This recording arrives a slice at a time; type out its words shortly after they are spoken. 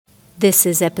This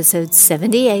is episode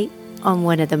 78 on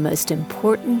one of the most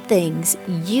important things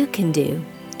you can do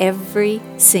every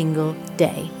single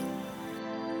day.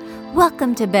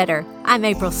 Welcome to Better. I'm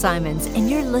April Simons, and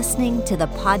you're listening to the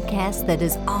podcast that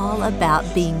is all about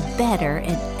being better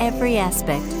in every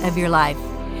aspect of your life.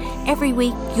 Every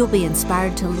week, you'll be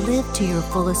inspired to live to your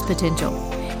fullest potential.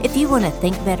 If you want to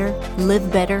think better,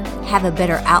 live better, have a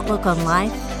better outlook on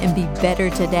life, and be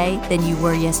better today than you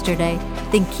were yesterday,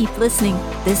 then keep listening.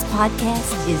 This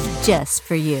podcast is just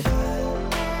for you.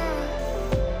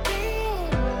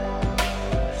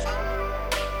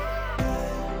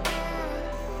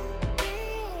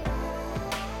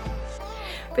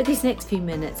 For these next few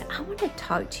minutes, I want to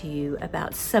talk to you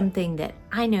about something that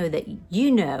I know that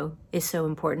you know is so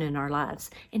important in our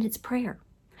lives, and it's prayer.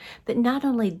 But not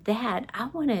only that, I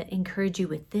want to encourage you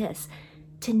with this,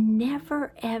 to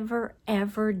never, ever,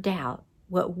 ever doubt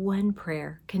what one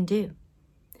prayer can do.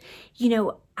 You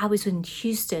know, I was in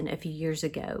Houston a few years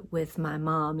ago with my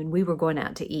mom, and we were going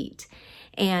out to eat.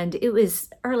 And it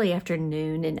was early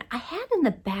afternoon, and I had in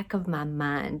the back of my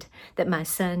mind that my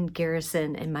son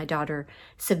Garrison and my daughter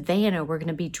Savannah were going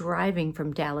to be driving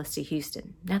from Dallas to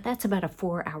Houston. Now, that's about a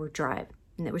 4-hour drive.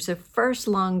 And it was their first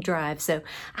long drive, so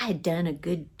I had done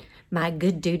my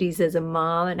good duties as a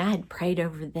mom, and I had prayed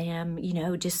over them,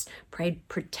 just prayed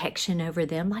protection over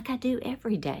them like I do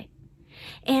every day.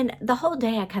 And the whole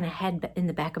day I kind of had in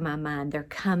the back of my mind, they're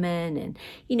coming, and,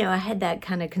 I had that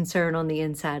kind of concern on the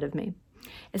inside of me.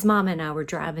 As Mom and I were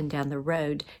driving down the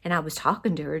road, and I was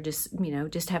talking to her,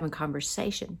 just having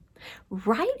conversation.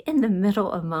 Right in the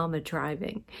middle of Mama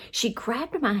driving, she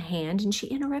grabbed my hand and she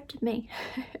interrupted me.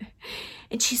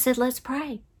 And she said, "Let's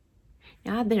pray."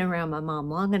 Now, I've been around my mom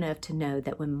long enough to know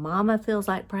that when Mama feels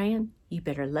like praying, you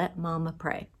better let Mama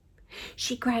pray.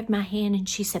 She grabbed my hand and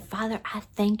she said, "Father, I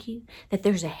thank you that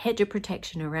there's a hedge of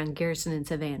protection around Garrison and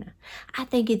Savannah. I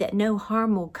thank you that no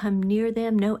harm will come near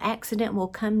them, no accident will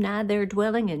come nigh their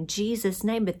dwelling in Jesus'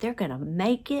 name, but they're going to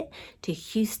make it to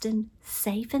Houston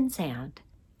safe and sound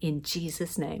in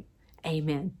Jesus' name.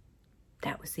 Amen."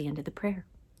 That was the end of the prayer.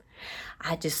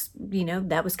 I just,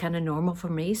 that was kind of normal for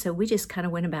me, so we just kind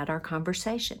of went about our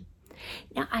conversation.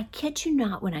 Now, I kid you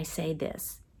not when I say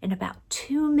this. In about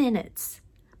 2 minutes,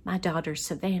 my daughter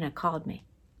Savannah called me.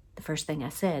 The first thing I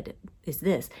said is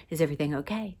this: "Is everything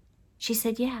okay?" She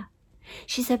said, "Yeah."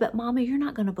 She said, "But Mama, you're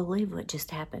not going to believe what just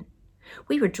happened.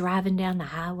 We were driving down the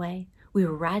highway. We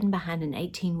were riding behind an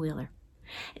 18-wheeler.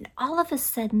 And all of a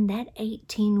sudden, that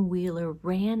 18-wheeler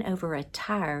ran over a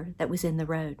tire that was in the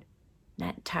road.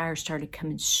 That tire started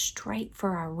coming straight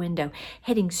for our window,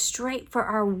 heading straight for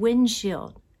our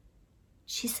windshield."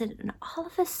 She said, "And all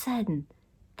of a sudden,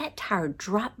 that tire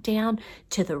dropped down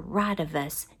to the right of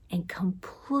us and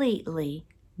completely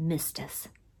missed us."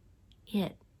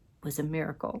 It was a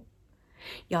miracle.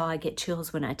 Y'all, I get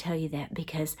chills when I tell you that,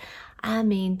 because I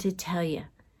mean to tell you,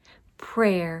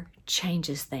 prayer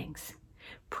changes things.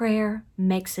 Prayer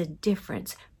makes a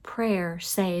difference. Prayer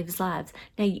saves lives.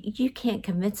 Now, you can't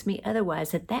convince me otherwise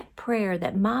that prayer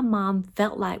that my mom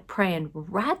felt like praying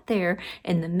right there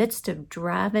in the midst of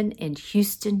driving in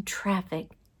Houston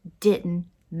traffic didn't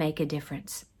make a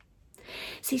difference.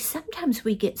 See, sometimes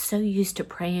we get so used to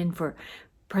praying for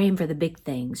the big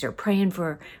things, or praying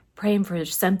for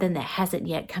something that hasn't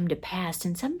yet come to pass.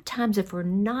 And sometimes if we're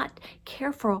not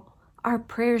careful, our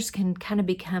prayers can kind of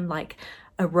become like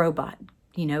a robot.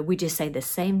 We just say the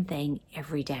same thing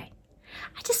every day.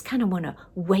 I just kind of want to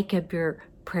wake up your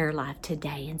prayer life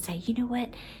today and say, you know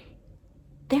what?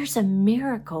 There's a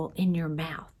miracle in your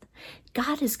mouth.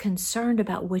 God is concerned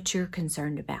about what you're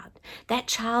concerned about. That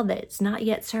child that's not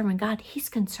yet serving God, He's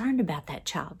concerned about that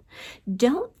child.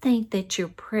 Don't think that your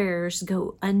prayers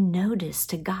go unnoticed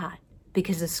to God,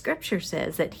 because the scripture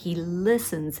says that He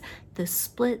listens the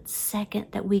split second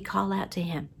that we call out to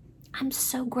Him. I'm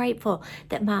so grateful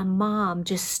that my mom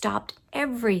just stopped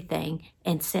everything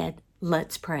and said,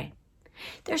 "Let's pray."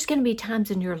 There's going to be times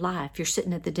in your life you're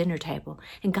sitting at the dinner table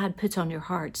and God puts on your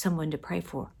heart someone to pray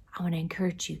for. I want to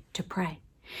encourage you to pray.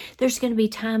 There's going to be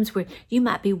times where you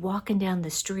might be walking down the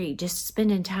street, just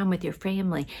spending time with your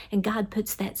family, and God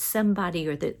puts that somebody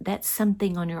or that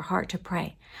something on your heart to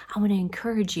pray. I want to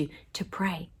encourage you to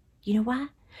pray. You know why?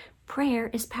 Prayer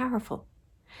is powerful.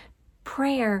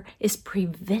 Prayer is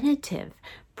preventative.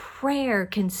 Prayer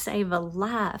can save a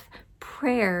life.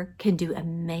 Prayer can do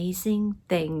amazing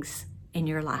things in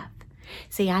your life.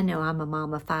 See, I know I'm a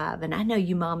mom of 5, and I know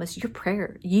you mamas,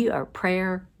 you are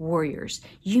prayer warriors.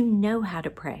 You know how to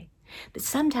pray. But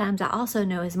sometimes I also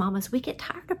know as mamas, we get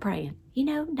tired of praying. We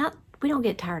don't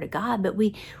get tired of God, but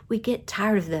we get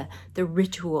tired of the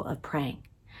ritual of praying.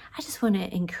 I just want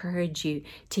to encourage you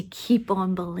to keep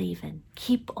on believing,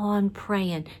 keep on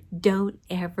praying. Don't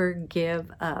ever give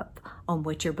up on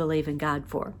what you're believing God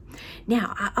for.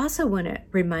 Now, I also want to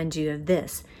remind you of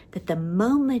this, that the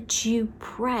moment you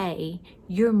pray,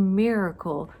 your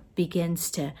miracle begins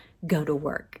to go to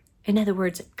work. In other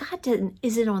words, God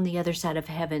isn't on the other side of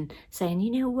heaven saying,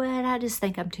 you know what, I just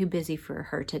think I'm too busy for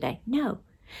her today. No.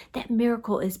 That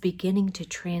miracle is beginning to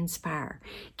transpire.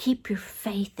 Keep your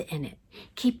faith in it.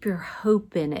 Keep your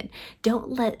hope in it. Don't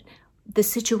let the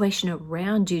situation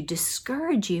around you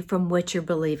discourage you from what you're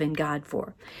believing God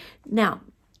for. Now,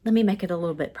 let me make it a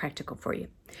little bit practical for you.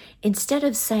 Instead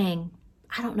of saying,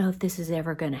 I don't know if this is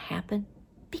ever going to happen,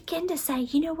 begin to say,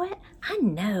 you know what? I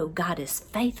know God is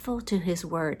faithful to his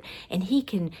word, and he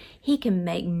can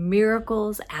make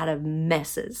miracles out of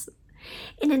messes.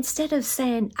 And instead of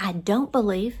saying, I don't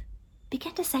believe,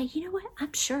 begin to say, you know what?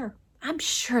 I'm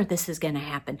sure this is going to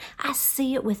happen. I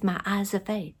see it with my eyes of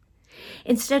faith.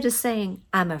 Instead of saying,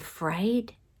 I'm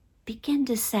afraid, begin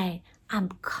to say, I'm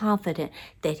confident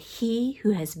that he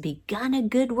who has begun a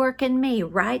good work in me,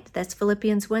 right? That's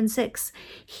Philippians 1:6.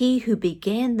 He who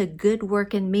began the good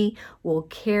work in me will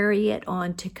carry it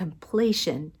on to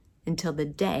completion until the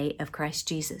day of Christ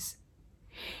Jesus.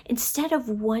 Instead of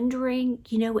wondering,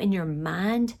 in your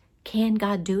mind, can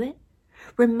God do it?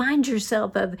 Remind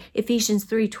yourself of Ephesians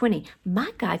 3:20.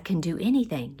 My God can do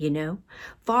anything,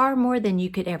 far more than you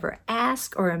could ever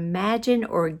ask or imagine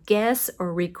or guess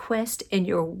or request in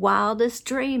your wildest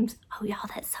dreams. Oh, y'all,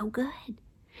 that's so good.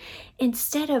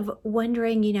 Instead of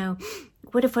wondering,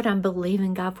 what if what I'm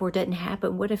believing God for doesn't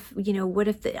happen? What if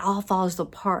it all falls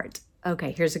apart?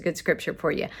 Okay, here's a good scripture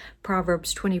for you.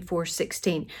 Proverbs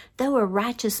 24:16. Though a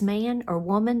righteous man or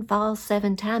woman falls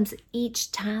 7 times,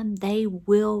 each time they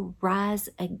will rise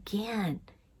again.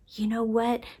 You know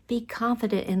what? Be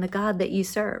confident in the God that you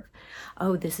serve.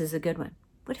 Oh, this is a good one.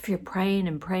 What if you're praying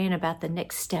about the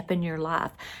next step in your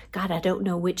life? God, I don't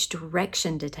know which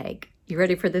direction to take. You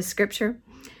ready for this scripture?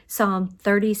 Psalm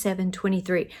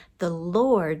 37:23. The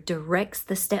Lord directs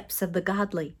the steps of the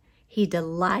godly. He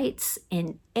delights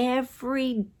in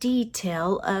every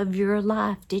detail of your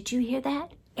life. Did you hear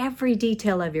that? Every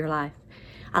detail of your life.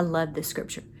 I love this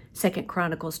scripture. 2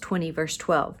 Chronicles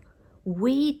 20:12.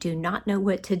 We do not know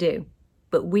what to do,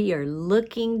 but we are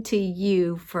looking to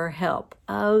you for help.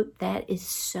 Oh, that is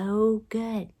so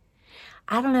good.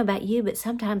 I don't know about you, but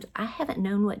sometimes I haven't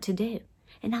known what to do.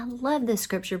 And I love this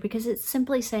scripture because it's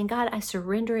simply saying, God, I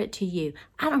surrender it to you.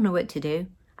 I don't know what to do.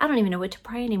 I don't even know what to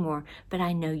pray anymore, but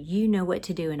I know you know what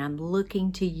to do, and I'm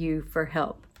looking to you for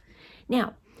help.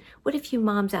 Now, what if you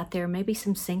moms out there, maybe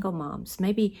some single moms,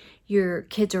 maybe your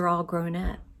kids are all grown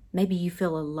up, maybe you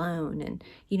feel alone and,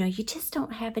 you just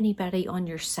don't have anybody on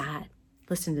your side.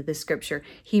 Listen to this scripture,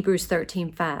 Hebrews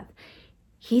 13:5.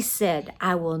 He said,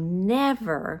 I will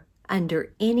never,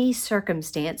 under any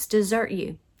circumstance, desert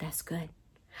you. That's good.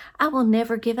 I will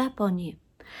never give up on you.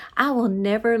 I will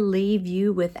never leave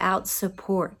you without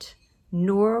support,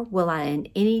 nor will I in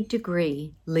any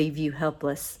degree leave you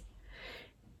helpless.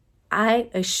 I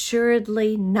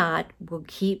assuredly not will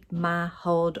keep my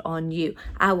hold on you.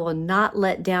 I will not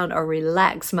let down or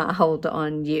relax my hold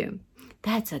on you.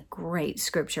 That's a great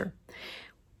scripture.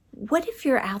 What if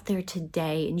you're out there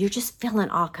today and you're just feeling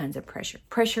all kinds of pressure?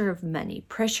 Pressure of money,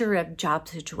 pressure of job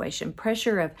situation,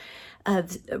 pressure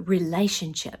of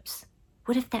relationships.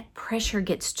 What if that pressure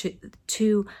gets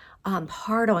too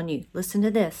hard on you? Listen to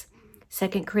this.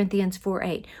 2 Corinthians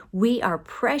 4:8. We are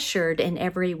pressured in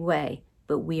every way,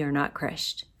 but we are not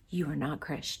crushed. You are not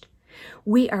crushed.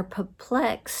 We are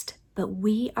perplexed, but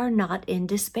we are not in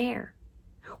despair.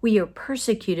 We are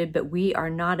persecuted, but we are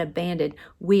not abandoned.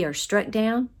 We are struck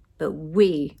down, but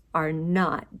we are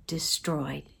not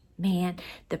destroyed. Man,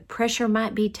 the pressure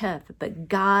might be tough, but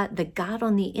God, the God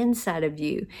on the inside of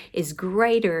you, is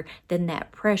greater than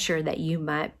that pressure that you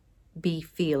might be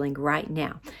feeling right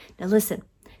now. Now listen,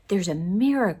 there's a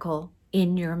miracle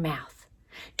in your mouth.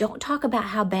 Don't talk about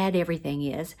how bad everything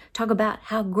is. Talk about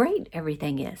how great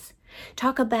everything is.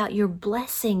 Talk about your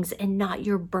blessings and not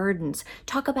your burdens.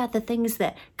 Talk about the things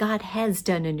that God has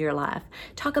done in your life.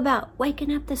 Talk about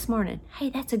waking up this morning. Hey,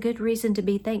 that's a good reason to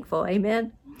be thankful.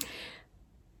 Amen.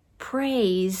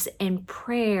 Praise and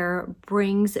prayer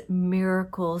brings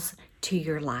miracles to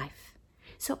your life.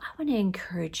 So I want to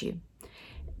encourage you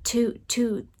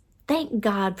to thank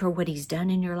God for what he's done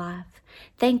in your life.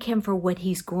 Thank him for what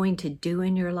he's going to do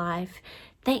in your life.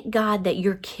 Thank God that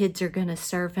your kids are going to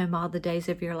serve him all the days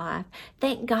of your life.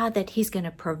 Thank God that he's going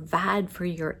to provide for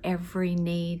your every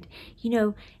need.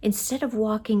 Instead of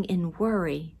walking in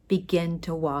worry, begin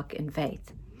to walk in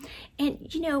faith. And,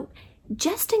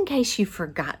 just in case you've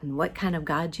forgotten what kind of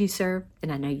God you serve,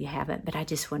 and I know you haven't, but I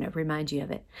just want to remind you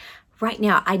of it. Right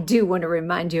now, I do want to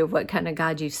remind you of what kind of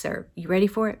God you serve. You ready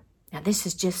for it? Now, this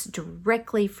is just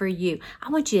directly for you. I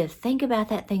want you to think about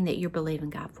that thing that you're believing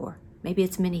God for. Maybe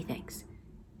it's many things.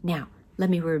 Now, let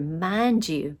me remind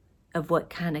you of what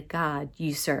kind of God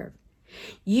you serve.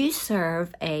 You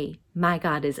serve a my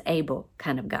God is able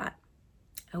kind of God.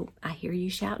 Oh, I hear you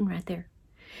shouting right there.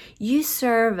 You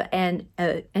serve an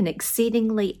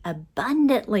exceedingly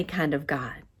abundantly kind of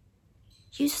God.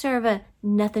 You serve a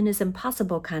nothing is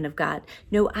impossible kind of God.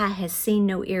 No eye has seen,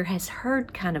 no ear has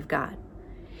heard kind of God.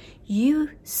 You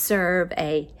serve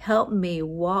a help me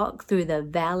walk through the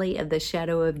valley of the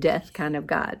shadow of death kind of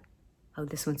God. Oh,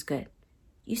 this one's good.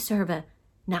 You serve a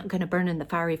not going to burn in the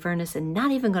fiery furnace and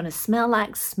not even going to smell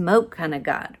like smoke kind of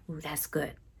God. Ooh, that's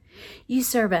good. You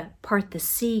serve a part the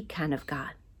sea kind of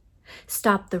God.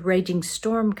 Stop the raging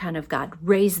storm kind of God.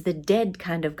 Raise the dead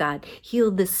kind of God.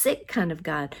 Heal the sick kind of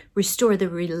God. Restore the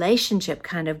relationship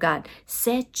kind of God.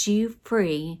 Set you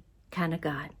free kind of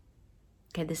God.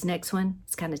 Okay, this next one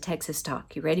is kind of Texas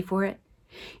talk. You ready for it?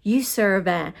 You serve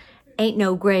a ain't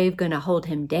no grave gonna hold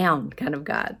him down kind of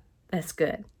God. That's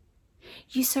good.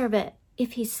 You serve a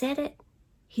if he said it,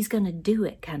 he's gonna do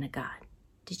it kind of God.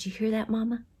 Did you hear that,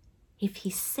 Mama? If he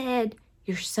said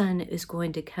your son is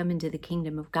going to come into the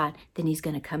kingdom of God, then he's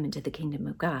going to come into the kingdom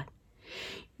of God.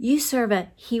 You serve a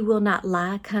he will not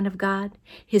lie kind of God.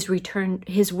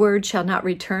 His word shall not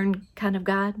return kind of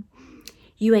God.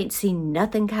 You ain't seen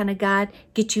nothing kind of God.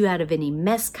 Get you out of any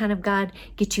mess kind of God.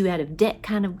 Get you out of debt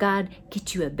kind of God.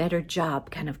 Get you a better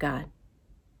job kind of God.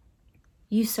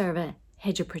 You serve a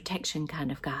hedge of protection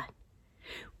kind of God.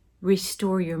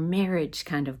 Restore your marriage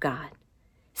kind of God.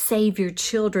 Save your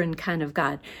children kind of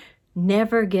God.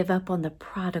 Never give up on the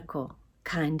prodigal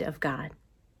kind of God.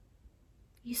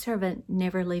 You serve a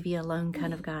never leave you alone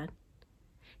kind of God.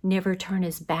 Never turn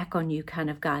his back on you kind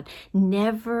of God.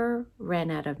 Never ran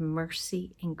out of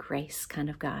mercy and grace kind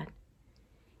of God.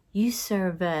 You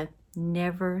serve a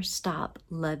never stop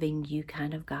loving you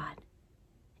kind of God.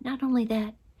 Not only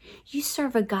that, you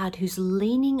serve a God who's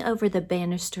leaning over the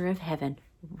banister of heaven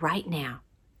right now,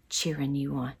 cheering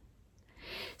you on.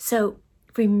 So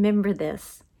remember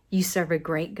this. You serve a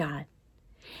great God.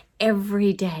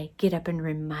 Every day, get up and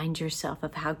remind yourself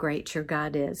of how great your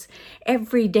God is.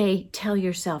 Every day, tell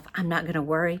yourself, I'm not going to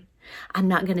worry. I'm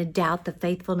not going to doubt the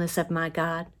faithfulness of my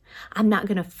God. I'm not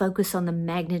going to focus on the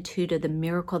magnitude of the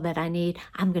miracle that I need.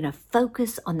 I'm going to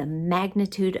focus on the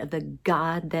magnitude of the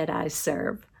God that I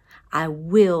serve. I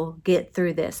will get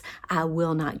through this. I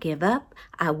will not give up.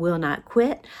 I will not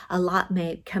quit. A lot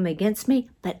may come against me,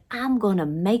 but I'm going to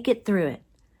make it through it.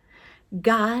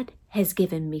 God has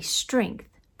given me strength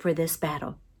for this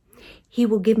battle. He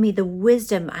will give me the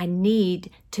wisdom I need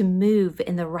to move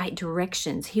in the right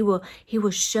directions. He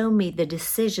will show me the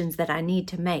decisions that I need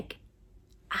to make.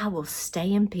 I will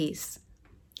stay in peace.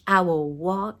 I will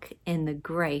walk in the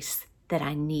grace that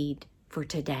I need for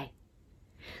today.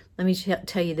 Let me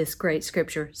tell you this great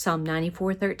scripture, Psalm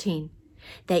 94:13,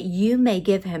 that you may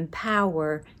give him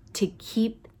power to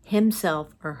keep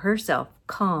himself or herself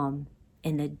calm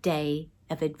in the day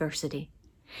of adversity.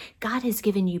 God has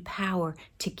given you power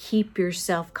to keep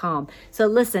yourself calm. So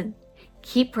listen,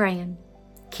 keep praying,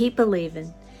 keep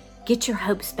believing, get your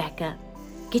hopes back up,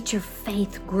 get your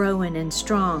faith growing and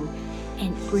strong.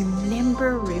 And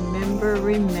remember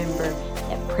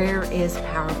that prayer is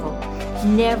powerful.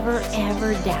 Never,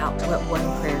 ever doubt what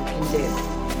one prayer can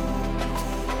do.